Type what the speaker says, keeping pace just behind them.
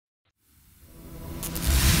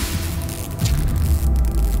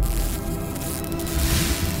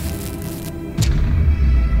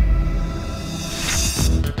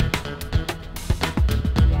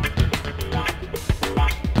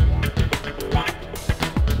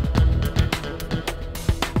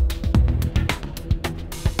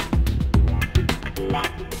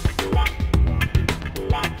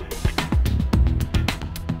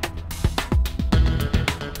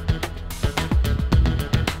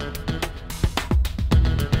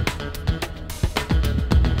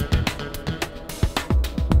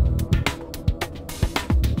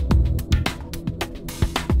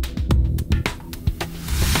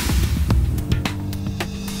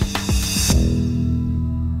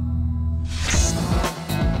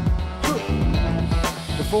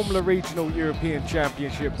Formula Regional European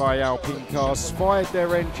Championship by Alpine cars fired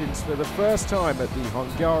their engines for the first time at the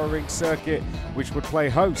Hungaroring circuit, which would play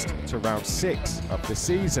host to round 6 of the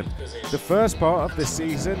season. The first part of the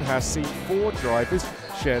season has seen 4 drivers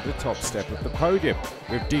share the top step of the podium,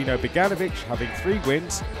 with Dino Beganovic having 3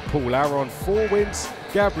 wins, Paul Aron 4 wins,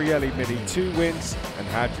 Gabriele Mini 2 wins, and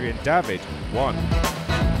Hadrien David 1.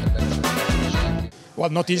 Well,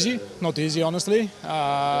 not easy honestly,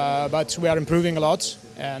 but we are improving a lot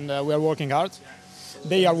and we are working hard.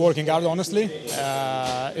 They are working hard, honestly.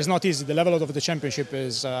 It's not easy. The level of the championship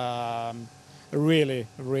is really,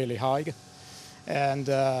 really high, and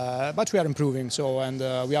but we are improving. And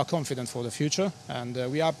we are confident for the future, and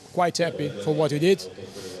we are quite happy for what we did.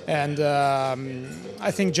 And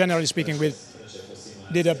I think, generally speaking, we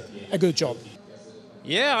did a good job.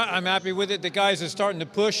 Yeah, I'm happy with it. The guys are starting to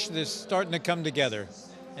push. They're starting to come together.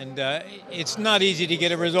 And it's not easy to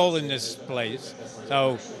get a result in this place.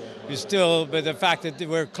 So but the fact that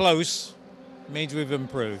we're close means we've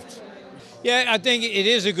improved. Yeah, I think it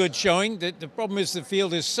is a good showing. The problem is the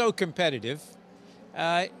field is so competitive.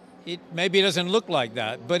 Maybe it doesn't look like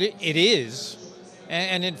that, but it is.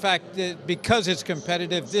 And in fact, because it's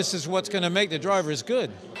competitive, this is what's going to make the drivers good.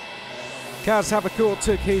 Kas Haverkort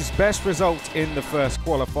took his best result in the first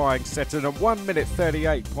qualifying, setting a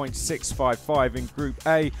 1:38.655 in Group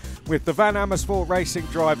A, with the Van Amersfoort Racing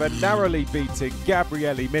driver narrowly beating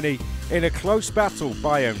Gabriele Mini in a close battle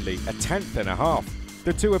by only a 1/10.5.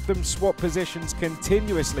 The two of them swapped positions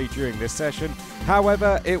continuously during this session.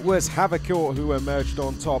 However, it was Haverkort who emerged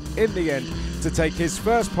on top in the end to take his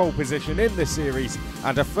first pole position in the series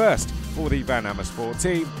and a first for the Van Amersfoort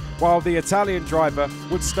team, while the Italian driver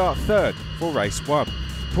would start third for race 1.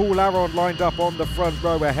 Paul Aron lined up on the front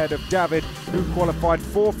row ahead of David, who qualified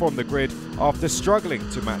 4th on the grid after struggling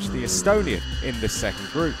to match the Estonian in the second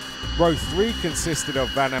group. Row 3 consisted of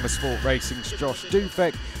Van Amersfoort Racing's Josh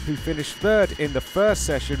Dufek, who finished 3rd in the first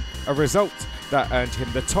session, a result that earned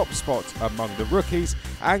him the top spot among the rookies,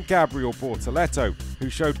 and Gabriel Bortoletto, who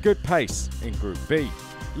showed good pace in Group B.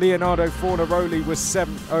 Leonardo Fornaroli was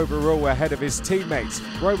 7th overall ahead of his teammates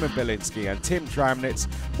Roman Bielinski and Tim Tramnitz,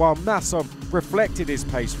 while Masson reflected his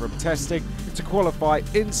pace from testing to qualify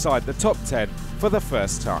inside the top 10 for the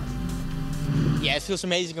first time. Yeah, it feels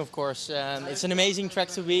amazing, of course. It's an amazing track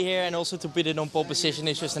to be here, and also to put it on pole position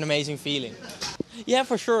is just an amazing feeling. Yeah,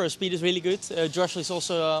 for sure, speed is really good. Josh is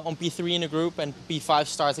also on P3 in the group and P5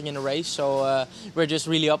 starting in the race, so we're just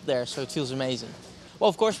really up there, so it feels amazing. Well,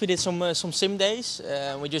 of course, we did some sim days.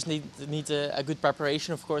 We just need a good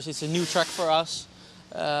preparation, of course. It's a new track for us,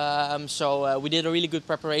 so we did a really good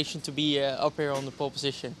preparation to be up here on the pole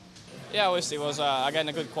position. Yeah, it was again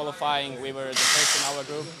a good qualifying. We were the first in our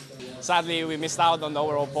group. Sadly, we missed out on the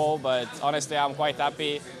overall pole, but honestly, I'm quite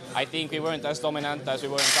happy. I think we weren't as dominant as we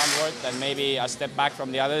were in Zandvoort, and maybe a step back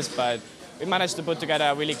from the others, but we managed to put together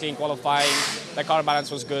a really clean qualifying. The car balance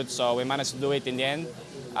was good, so we managed to do it in the end.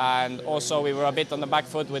 And also, we were a bit on the back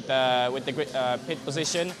foot with the pit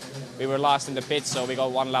position. We were last in the pit, so we got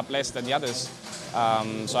 1 lap less than the others.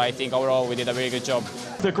 So I think overall we did a very good job.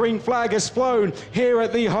 The green flag has flown here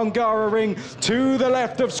at the Hungaroring. To the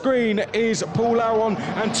left of screen is Paul Aron,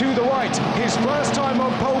 and to the right, his first time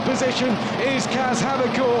on pole position is Kas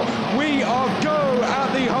Haverkort. We are go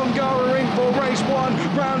at the Hungaroring for race 1,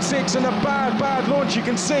 round 6, and a bad launch. You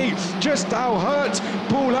can see just how hurt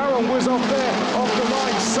Paul Aron was off there, off the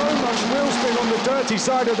line. So much wheel spin on the dirty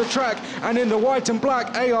side of the track, and in the white and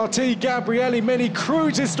black ART, Gabriele Mini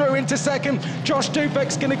cruises through into second. Josh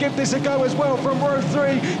Dufek's going to give this a go as well from row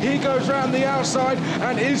 3. He goes round the outside,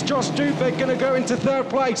 and is Josh Dufek going to go into 3rd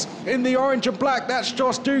place? In the orange and black, that's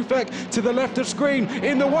Josh Dufek. To the left of screen,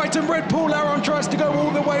 in the white and red, Paul Aron tries to go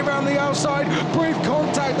all the way around the outside. Brief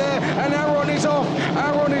contact there, and Aron is off.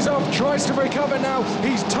 Aron is off, tries to recover now.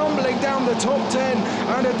 He's tumbling down the top 10,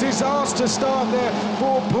 and a disaster start there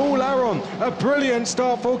for Paul Aron. A brilliant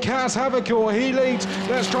start for Kas Haverkort. He leads.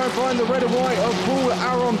 Let's try and find the red and white of Paul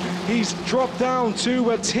Aron. He's dropped down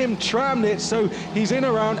to Tim Tramnitz, so he's in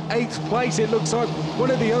around 8th place. It looks like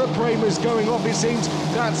one of the other Premers going off, it seems.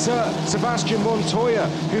 That's Sebastian Montoya,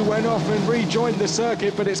 who went off and rejoined the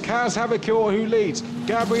circuit, but it's Kas Haverkort who leads.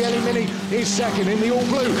 Gabriele Mini is second in the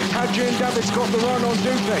all-blue. Hadrien David's got the run on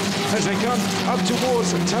Dufek as they come up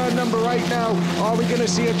towards turn number 8 now. Are we going to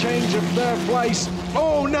see a change of 3rd place?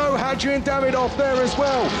 Oh no, Hadrien David off there as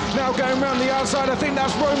well. Now going around the outside, I think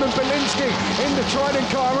that's Roman Bielinski in the Trident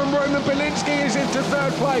car, and Roman Bielinski is into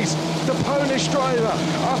 3rd place. The Polish driver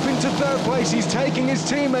up into 3rd place. He's taking his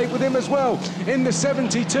teammate with him as well in the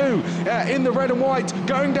 72, in the red and white.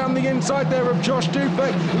 Going down the inside there of Josh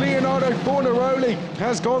Dufek, Leonardo Fornaroli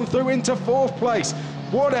has gone through into 4th place.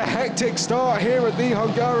 What a hectic start here at the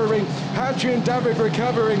Hungaroring. Hadrien David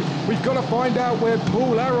recovering. We've got to find out where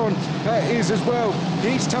Paul Aron is as well.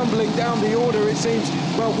 He's tumbling down the order, it seems,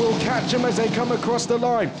 but we'll catch them as they come across the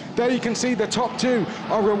line. There you can see the top two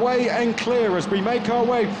are away and clear as we make our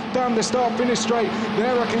way down the start-finish straight.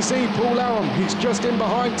 There I can see Paul Aron. He's just in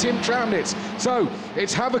behind Tim Tramnitz. So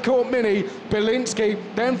it's Haverkort Mini, Bielinski,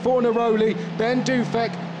 then Fornaroli, then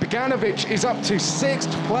Dufek. Beganovic is up to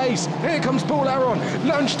 6th place. Here comes Paul Aron,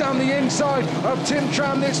 lunge down the inside of Tim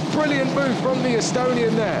Tramnitz. Brilliant move from the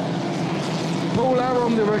Estonian there. Paul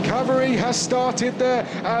Aron, the recovery has started there,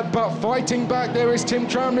 but fighting back there is Tim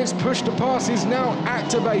Tramnitz. Push to pass is now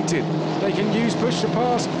activated. They can use push to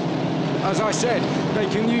pass. As I said, they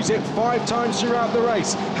can use it 5 times throughout the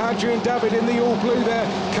race. Hadrien David in the all-blue there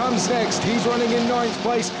comes next. He's running in 9th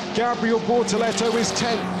place. Gabriel Bortoletto is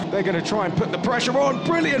 10th. They're going to try and put the pressure on.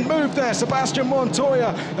 Brilliant move there. Sebastian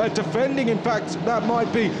Montoya defending. In fact, that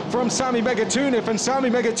might be from Sami Megatunov, and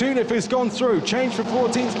Sami Megatunov has gone through. Changed for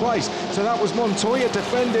 14th place. So that was Montoya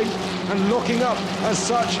defending and looking up as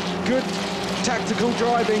such. Good tactical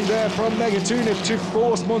driving there from Megatunov to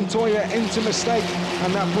force Montoya into mistake,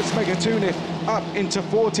 and that puts Megatunov up into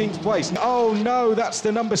 14th place. Oh no, that's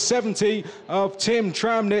the number 70 of Tim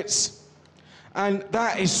Tramnitz, and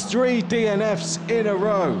that is 3 DNFs in a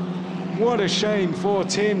row. What a shame for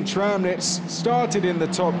Tim Tramnitz. Started in the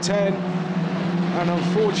top 10, and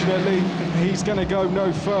unfortunately he's going to go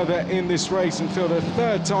no further in this race until the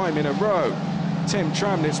 3rd time in a row. Tim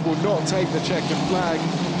Tramnitz will not take the checkered flag.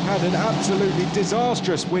 Had an absolutely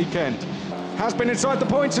disastrous weekend. Has been inside the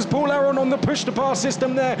points as Paul Aron on the push-to-pass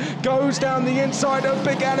system there. Goes down the inside of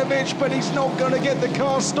Beganovic, but he's not going to get the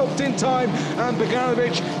car stopped in time. And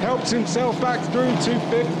Beganovic helps himself back through to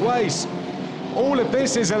 5th place. All of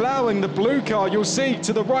this is allowing the blue car, you'll see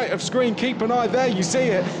to the right of screen, keep an eye there, you see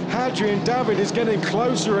it. Hadrien David is getting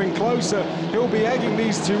closer and closer. He'll be egging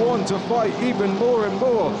these two on to fight even more and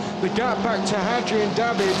more. The gap back to Hadrien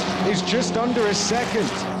David is just under a second.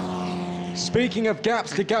 Speaking of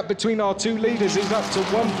gaps, the gap between our two leaders is up to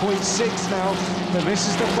 1.6 now. And this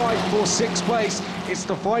is the fight for 6th place. It's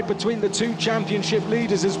the fight between the two championship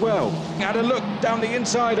leaders as well. Had a look down the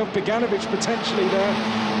inside of Beganovic potentially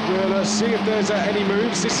there. We'll see if there's any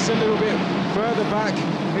moves. This is a little bit further back.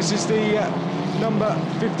 This is the number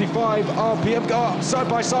 55 RPM.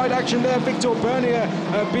 Side-by-side action there. Victor Bernier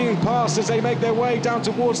being passed as they make their way down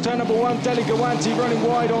towards turn number 1. Deli Gawanti running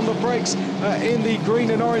wide on the brakes in the green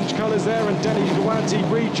and orange colours there, and Deli Gawanti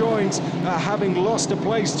rejoins, having lost a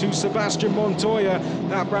place to Sebastian Montoya.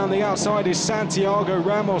 That round the outside is Santiago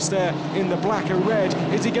Ramos there in the black and red.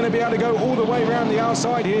 Is he going to be able to go all the way around the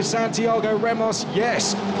outside? Here's Santiago Ramos.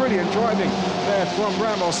 Yes, brilliant driving there from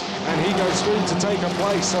Ramos, and he goes through to take a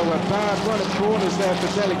place. So a bad run of corners there for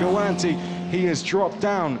Deli Gawanti. He has dropped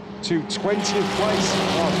down to 20th place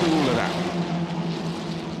after all of that.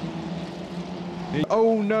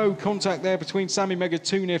 Oh no, contact there between Sami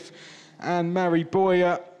Megatunov and Mari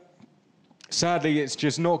Boya. Sadly, it's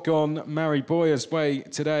just not gone Mari Boya's way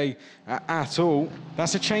today at all.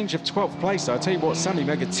 That's a change of 12th place. I'll tell you what, Sami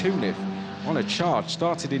Megatunov on a charge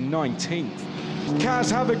started in 19th.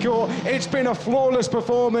 Kas Haverkort, it's been a flawless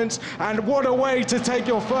performance, and what a way to take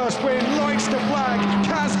your first win. Lights the flag.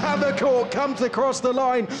 Kas Haverkort comes across the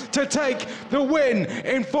line to take the win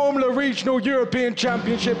in Formula Regional European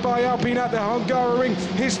Championship by Alpine at the Hungaroring.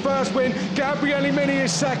 His first win. Gabriele Mini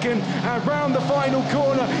is second, and round the final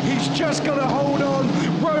corner, he's just going to hold on.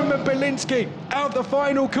 Roman Bielinski out the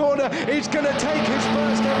final corner. He's going to take his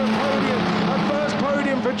first ever podium. A first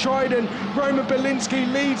podium for Trident. Roman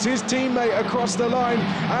Bielinski leads his teammate across the line,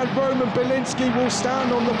 and Roman Bielinski will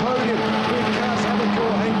stand on the podium with Kas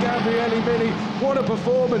Haverkort and Gabriele Mini. What a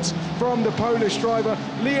performance from the Polish driver.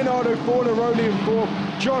 Leonardo Fornaroli in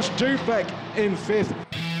 4th, Josh Dufek in 5th.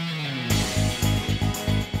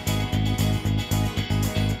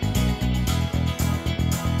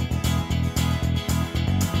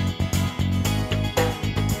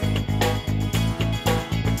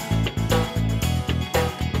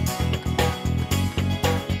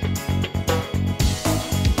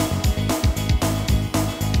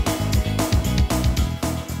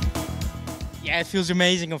 Yeah, it feels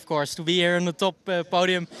amazing, of course, to be here on the top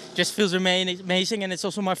podium. Just feels amazing, and it's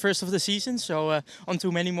also my first of the season, so on to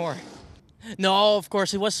many more. No, of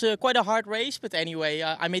course, it was quite a hard race, but anyway,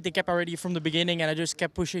 I made the gap already from the beginning, and I just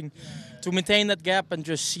kept pushing to maintain that gap and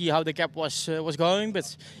just see how the gap was going.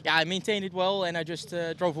 But yeah, I maintained it well, and I just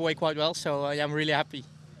drove away quite well, so yeah, I'm really happy.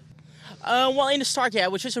 Well, in the start, yeah,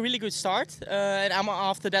 it was just a really good start. And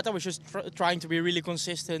after that, I was just trying to be really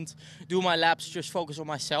consistent, do my laps, just focus on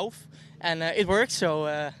myself. And it worked, so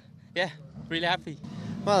yeah, really happy.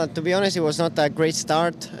 Well, to be honest, it was not a great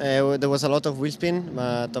start. There was a lot of wheel spin,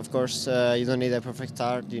 but of course you don't need a perfect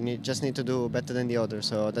start. You just need to do better than the others.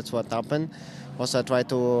 So that's what happened. Also, I tried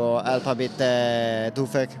to help a bit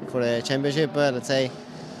Dufek for the championship, let's say,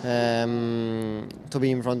 to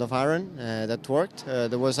be in front of Aaron. That worked.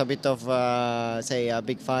 There was a bit of, say, a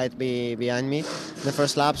big fight behind me in the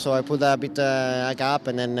first lap, so I put a bit a gap,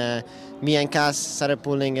 and then me and Kas started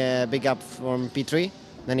pulling a big gap from P3.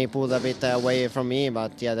 Then he pulled a bit away from me,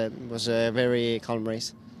 but yeah, that was a very calm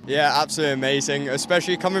race. Yeah, absolutely amazing,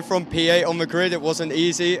 especially coming from P8 on the grid. It wasn't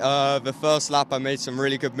easy. The first lap I made some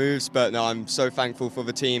really good moves, but no, I'm so thankful for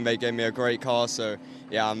the team. They gave me a great car, so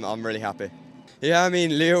yeah, I'm really happy. Yeah, I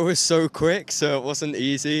mean, Leo was so quick, so it wasn't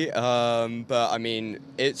easy, but I mean,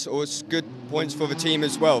 it's good points for the team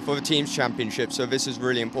as well, for the team's championship, so this is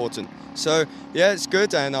really important. So yeah, it's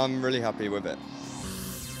good, and I'm really happy with it.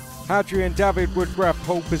 Hadrien David would grab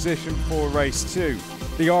pole position for race 2.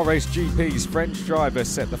 The RSGP's French driver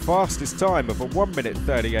set the fastest time of a 1 minute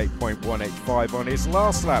 38.185 on his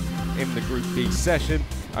last lap in the Group B session,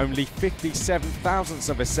 only 57 thousandths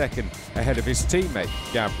of a second ahead of his teammate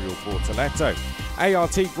Gabriel Bortoleto.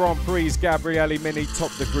 ART Grand Prix's Gabriele Mini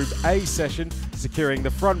topped the Group A session, securing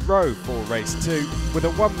the front row for race 2 with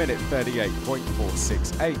a 1 minute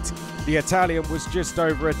 38.468. The Italian was just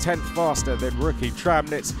over a tenth faster than rookie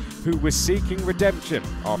Tramnitz, who was seeking redemption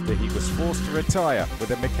after he was forced to retire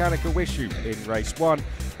with a mechanical issue in race 1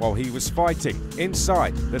 while he was fighting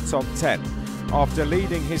inside the top 10. After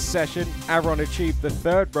leading his session, Aaron achieved the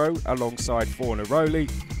third row alongside Fornaroli.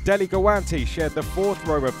 Deligoanti shared the fourth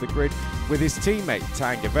row of the grid with his teammate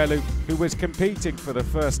Tangavelu, who was competing for the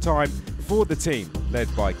first time for the team led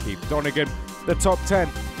by Keith Donegan. The top 10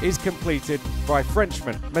 is completed by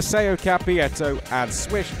Frenchman Maceo Capietto and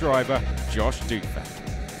Swiss driver Josh Dufek.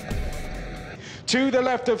 To the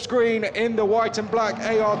left of screen in the white and black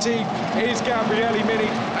ART is Gabriele Mini,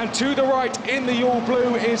 and to the right in the all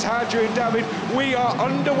blue is Hadrien David. We are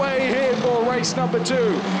underway here for race number 2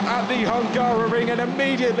 at the Hungaroring, and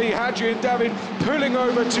immediately Hadrien David pulling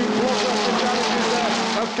over to block off the challenges there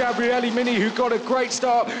of Gabriele Mini, who got a great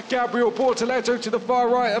start. Gabriel Bortoleto to the far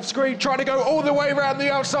right of screen, trying to go all the way around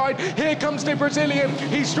the outside. Here comes the Brazilian.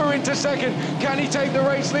 He's through into second. Can he take the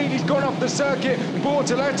race lead? He's gone off the circuit.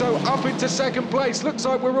 Bortoleto up into second place. Looks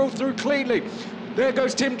like we're all through cleanly. There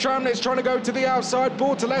goes Tim Tramnitz trying to go to the outside.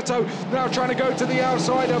 Bortoleto now trying to go to the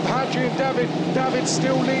outside of Hadrien David. David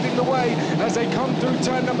still leading the way as they come through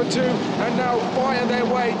turn number 2 and now fire their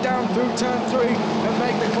way down through turn 3 and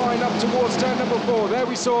make the climb up towards turn number 4. There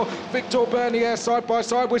we saw Victor Bernier side by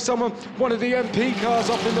side with one of the MP cars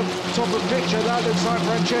up in the top of the picture. That looks like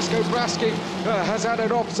Francesco Braschi has had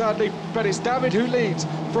it off sadly, but it's David who leads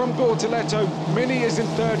from Bortoleto. Mini is in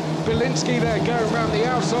third. Belinsky there going around the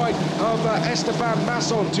outside of Esteban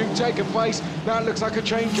Masson to take a place. That looks like a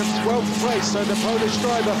change of 12th place, so the Polish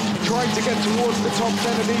driver trying to get towards the top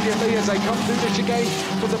 10 immediately as they come through the chicane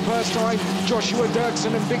for the first time. Joshua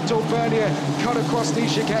Dirksen and Victor Bernier cut across the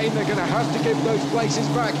chicane. They're going to have to give those places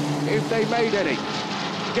back if they made any.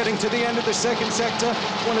 Getting to the end of the second sector,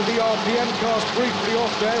 one of the RPM cars briefly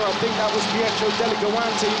off there. I think that was Pietro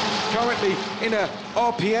Deligoanti. Currently in a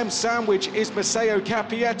RPM sandwich is Maceo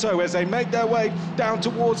Capietto as they make their way down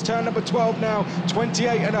towards turn number 12 now.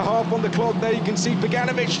 28.5 on the clock. There you can see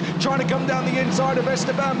Beganovic trying to come down the inside of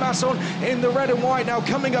Esteban Masson in the red and white now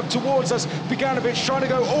coming up towards us. Beganovic trying to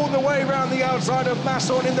go all the way around the outside of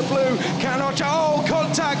Masson in the blue. Cannot, oh,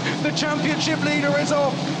 contact! The championship leader is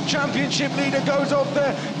off. Championship leader goes off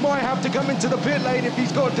there. Might have to come into the pit lane if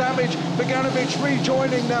he's got damage. Beganovic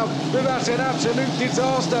rejoining now, but that's an absolute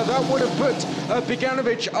disaster. That would have put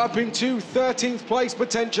Beganovic up into 13th place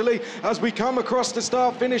potentially as we come across the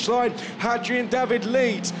start-finish line. Hadrien David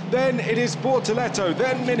leads, then it is Bortoleto,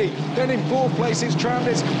 then Mini, then in 4th place is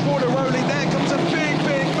Tramnitz. Fornaroli, there comes a big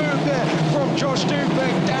move there from Josh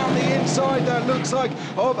Dufek down the inside, that looks like,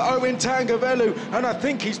 of Owen Tangavelu, and I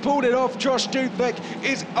think he's pulled it off. Josh Dufek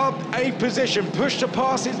is up a position. Push to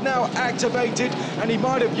pass is now activated, and he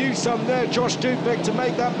might have used some there, Josh Dufek, to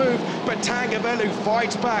make that move, but Tangavelu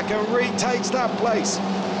fights back and retakes that place.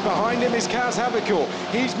 Behind him is Kas Haverkort.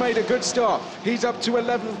 He's made a good start. He's up to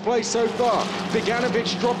 11th place so far.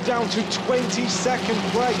 Beganovic dropped down to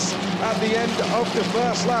 22nd place at the end of the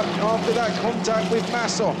first lap after that contact with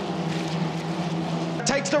Masson.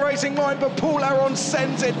 takes the racing line, but Paul Aron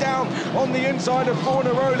sends it down on the inside of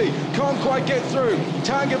Fornaroli. Can't quite get through.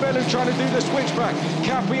 Tangavellu trying to do the switchback.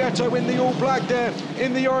 Cappietto in the all black there,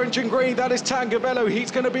 in the orange and green. That is Tangavellu.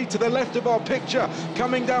 He's going to be to the left of our picture,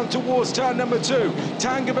 coming down towards turn number 2.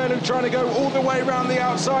 Tangavellu trying to go all the way around the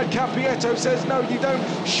outside. Cappietto says no, you don't.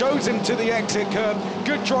 Shows him to the exit curb.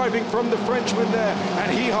 Good driving from the Frenchman there,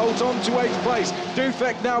 and he holds on to 8th place.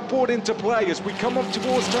 Dufek now brought into play as we come up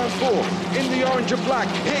towards turn 4 in the orange and black.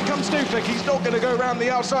 Here comes Dufek. He's not going to go around the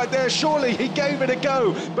outside there. Surely he gave it a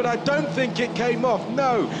go, but I don't think it came off.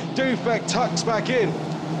 No, Dufek tucks back in.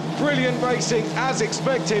 Brilliant racing as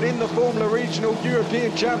expected in the Formula Regional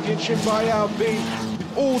European Championship by Alpine.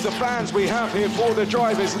 All the fans we have here for the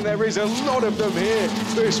drivers, and there is a lot of them here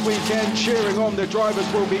this weekend cheering on. The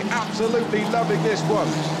drivers will be absolutely loving this one.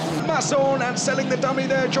 Masson and selling the dummy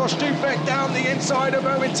there. Josh Dufek down the inside of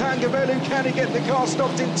Owen Tangavellu. Can he get the car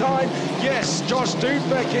stopped in time? Yes, Josh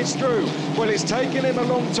Dufek is through. Well, it's taken him a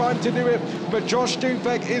long time to do it, but Josh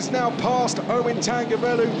Dufek is now past Owen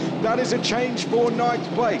Tangavellu. That is a change for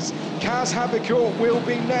 9th place. Kas Haverkort will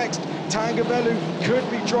be next. Tangavellu could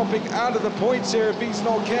be dropping out of the points here if he's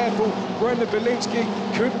not careful. Roman Belinsky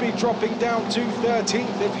could be dropping down to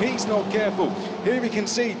 13th if he's not careful. Here we can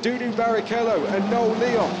see Dudu Barrichello and Noel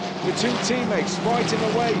Leon, the two teammates fighting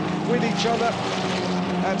away with each other.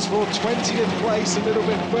 That's for 20th place, a little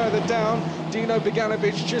bit further down. Dino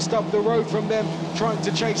Beganovic just up the road from them, trying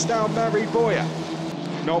to chase down Mari Boyer.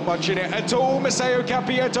 Not much in it at all. Matteo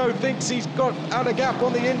Cappietto thinks he's got out a gap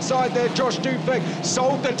on the inside there. Josh Dufek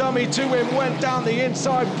sold the dummy to him, went down the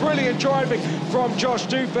inside. Brilliant driving from Josh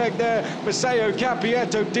Dufek there. Matteo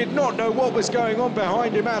Cappietto did not know what was going on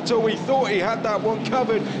behind him at all. He thought he had that one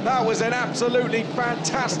covered. That was an absolutely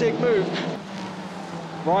fantastic move.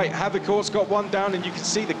 Right, Haverkort's got one down, and you can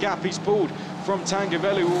see the gap he's pulled from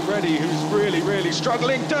Tangavellu already, who's really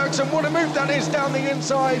struggling. Dirksen, what a move that is down the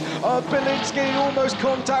inside of Belinsky. Almost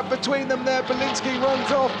contact between them there. Belinsky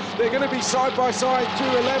runs off. They're going to be side by side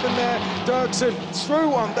through 11 there. Dirksen threw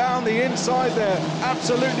one down the inside there.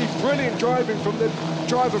 Absolutely brilliant driving from the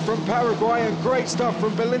driver from Paraguay, and great stuff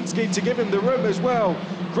from Belinsky to give him the room as well.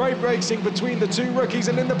 Great racing between the two rookies,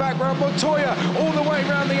 and in the background Montoya all the way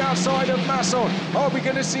around the outside of Masson. Are we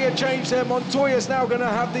going to see a change there? Montoya's now going to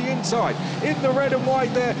have the inside. In the red and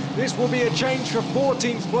white there, this will be a change for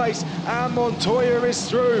 14th place, and Montoya is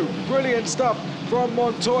through. Brilliant stuff from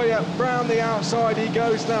Montoya. Round the outside he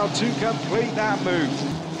goes now to complete that move.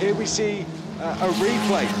 Here we see a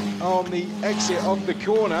replay on the exit of the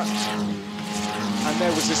corner, and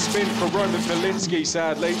there was a spin for Roman Belinsky,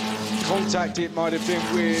 sadly. Contact it might have been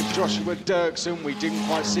with Joshua Dirksen. We didn't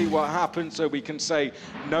quite see what happened, so we can say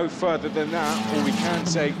no further than that. All we can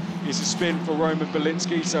say is a spin for Roman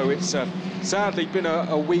Belinsky, so it's sadly been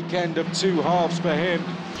a weekend of two halves for him.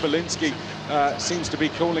 Belinsky seems to be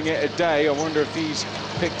calling it a day. I wonder if he's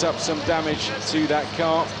picked up some damage to that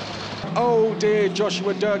car. Oh dear,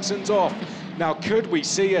 Joshua Dirksen's off. Now, could we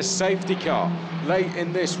see a safety car late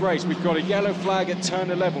in this race? We've got a yellow flag at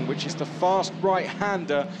turn 11, which is the fast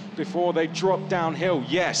right-hander before they drop downhill.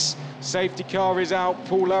 Yes, safety car is out.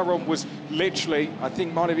 Paul Aron was literally, I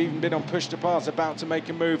think might have even been on push to pass, about to make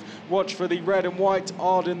a move. Watch for the red and white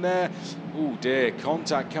Arden there. Oh dear,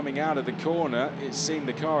 contact coming out of the corner. It seemed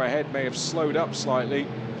the car ahead may have slowed up slightly,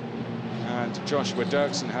 and Joshua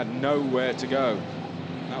Dirksen had nowhere to go.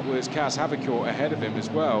 That was Kas Haverkort ahead of him as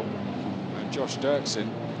well. Josh Dirksen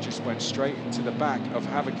just went straight into the back of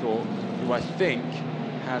Haverkort, who I think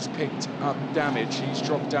has picked up damage. He's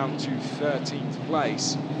dropped down to 13th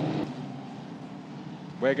place.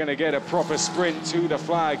 We're going to get a proper sprint to the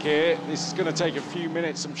flag here. This is going to take a few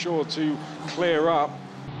minutes, I'm sure, to clear up.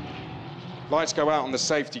 Lights go out on the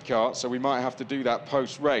safety car, so we might have to do that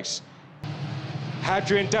post-race.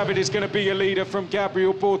 Hadrien David is going to be a leader from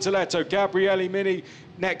Gabriel Bortoleto. Gabriele Mini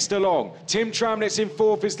next along. Tim Tramnitz in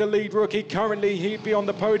 4th is the lead rookie. Currently, he'd be on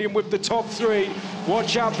the podium with the top 3.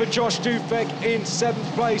 Watch out for Josh Dufek in 7th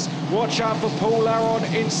place. Watch out for Paul Aron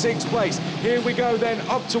in 6th place. Here we go then,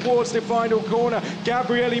 up towards the final corner.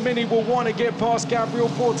 Gabriele Mini will want to get past Gabriel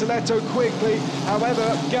Bortoleto quickly.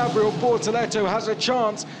 However, Gabriel Bortoleto has a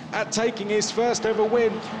chance at taking his first ever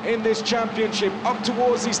win in this championship. Up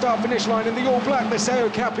towards the start-finish line in the all-black, Matteo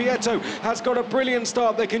Cappietto has got a brilliant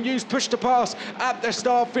start. They can use push to pass at the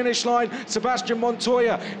start-finish line. Sebastian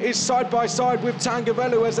Montoya is side by side with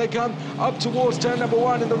Tangavellu as they come up towards turn number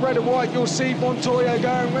 1 in the red and white. You'll see Montoya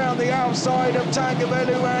going around the outside of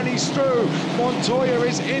Tangavellu, and he's through. Montoya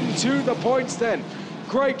is into the points then.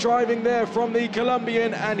 Great driving there from the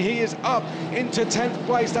Colombian, and he is up into 10th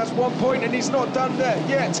place. That's 1 point, and he's not done there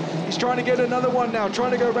yet. He's trying to get another one now,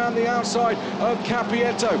 trying to go around the outside of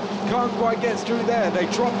Capieto. Can't quite get through there. They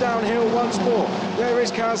drop downhill once more. There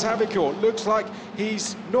is Kas Haverkort. Looks like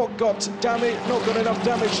he's not got enough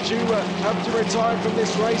damage to have to retire from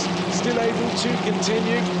this race. Still able to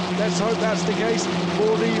continue. Let's hope that's the case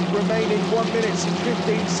for the remaining 1 minute and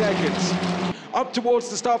 15 seconds. Up towards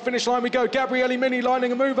the start-finish line we go. Gabriele Mini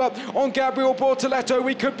lining a move up on Gabriel Bortoleto.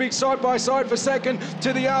 We could be side by side for second.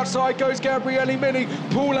 To the outside goes Gabriele Mini.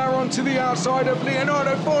 Paul Aron to the outside of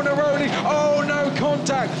Leonardo Fornaroli. Oh, no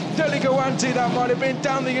contact. Deligoanti, that might have been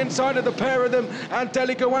down the inside of the pair of them. And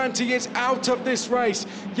Deligoanti is out of this race.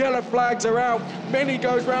 Yellow flags are out. Mini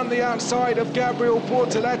goes round the outside of Gabriel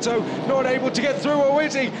Bortoleto. Not able to get through, or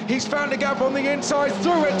is he? He's found a gap on the inside.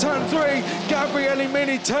 Through at turn 3. Gabriele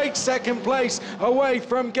Mini takes second place away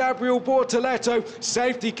from Gabriel Bortoleto.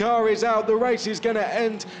 Safety car is out. The race is going to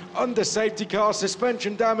end under safety car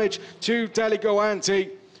suspension damage to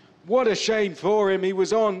Deligoanti. What a shame for him. He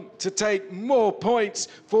was on to take more points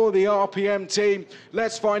for the RPM team.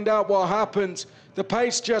 Let's find out what happened. The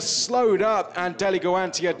pace just slowed up, and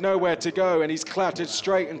Deligoanti had nowhere to go, and he's clattered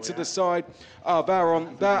straight into the side of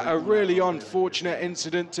Aron. That a really unfortunate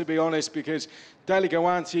incident, to be honest, because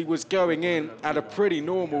Deligoanti was going in at a pretty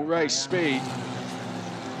normal race speed.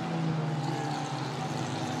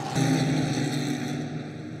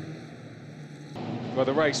 Well,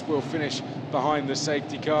 the race will finish behind the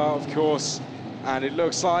safety car, of course, and it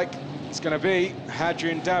looks like it's going to be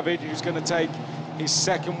Hadrien David who's going to take his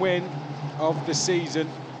second win of the season.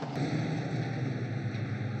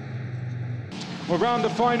 Well, round the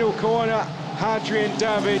final corner, Hadrien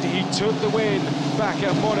David, he took the win back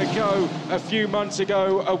at Monaco a few months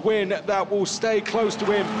ago, a win that will stay close to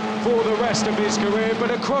him for the rest of his career.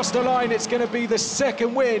 But across the line, it's going to be the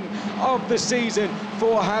second win of the season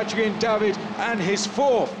for Hadrien David and his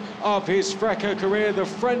fourth of his FRECA career. The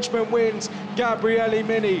Frenchman wins. Gabriele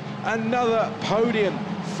Mini, another podium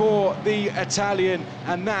for the Italian,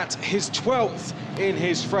 and that his 12th in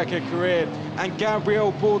his FRECA career. And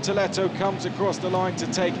Gabriel Bortoleto comes across the line to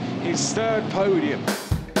take his third podium.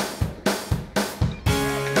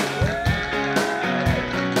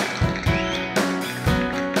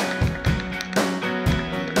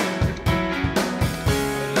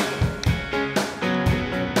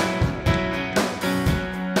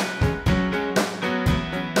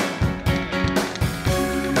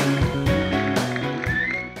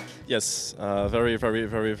 Yes, very happy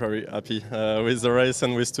with the race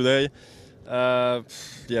and with today.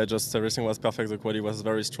 Yeah, just everything was perfect. The quality was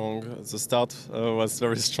very strong. The start was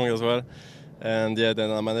very strong as well. And yeah, then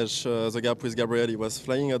I managed the gap with Gabriel. He was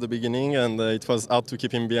flying at the beginning, and it was hard to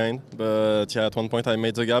keep him behind. But yeah, at one point I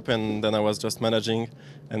made the gap, and then I was just managing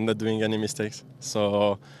and not doing any mistakes.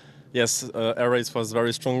 So yes, air race was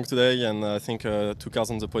very strong today, and I think 2 cars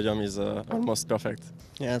on the podium is almost perfect.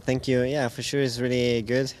 Yeah, thank you. Yeah, for sure it's really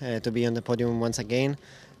good to be on the podium once again.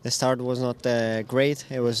 The start was not great.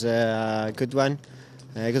 It was a good one.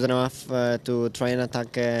 Good enough to try and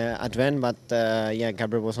attack Hadrien, but yeah,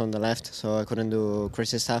 Gabriel was on the left, so I couldn't do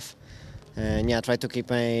crazy stuff. And yeah, I tried to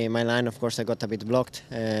keep my line. Of course, I got a bit blocked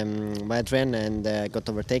by Hadrien and got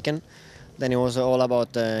overtaken. Then it was all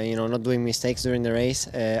about you know, not doing mistakes during the race.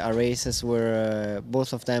 Our races were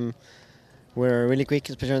both of them were really quick,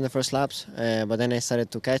 especially in the first laps. But then I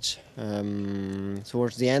started to catch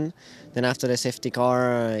towards the end. Then after the safety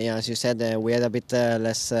car, yeah, as you said, we had a bit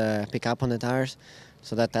less pickup on the tires.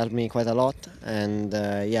 So that helped me quite a lot, and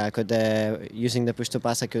yeah, I could, using the push to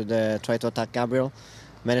pass, I could try to attack Gabriel.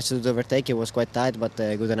 Managed to do the overtake. It was quite tight, but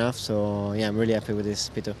good enough. So yeah, I'm really happy with this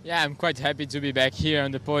P2. Yeah, I'm quite happy to be back here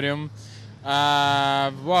on the podium.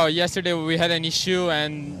 Well, yesterday we had an issue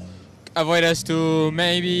and avoid us to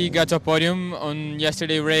maybe get a podium on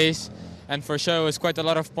yesterday's race, and for sure it was quite a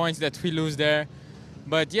lot of points that we lose there.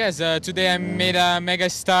 But yes, today I made a mega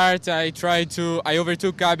start. I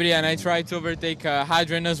overtook Gabriel and I tried to overtake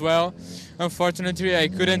Hadrien as well. Unfortunately, I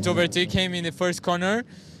couldn't overtake him in the first corner.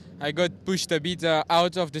 I got pushed a bit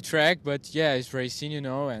out of the track, but yeah, it's racing, you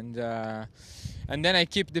know. And then I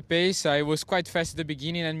kept the pace. I was quite fast at the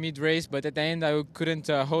beginning and mid-race, but at the end I couldn't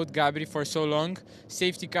hold Gabriel for so long.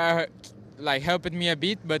 Safety car helped me a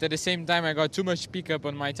bit, but at the same time I got too much pickup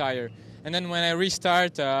on my tire. And then when I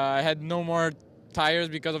restart, I had no more tires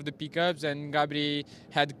because of the pickups, and Gabriel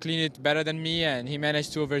had cleaned it better than me, and he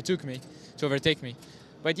managed to overtake me.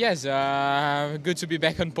 But yes, good to be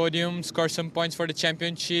back on podium, score some points for the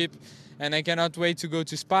championship, and I cannot wait to go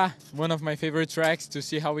to Spa, one of my favorite tracks, to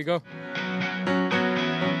see how we go.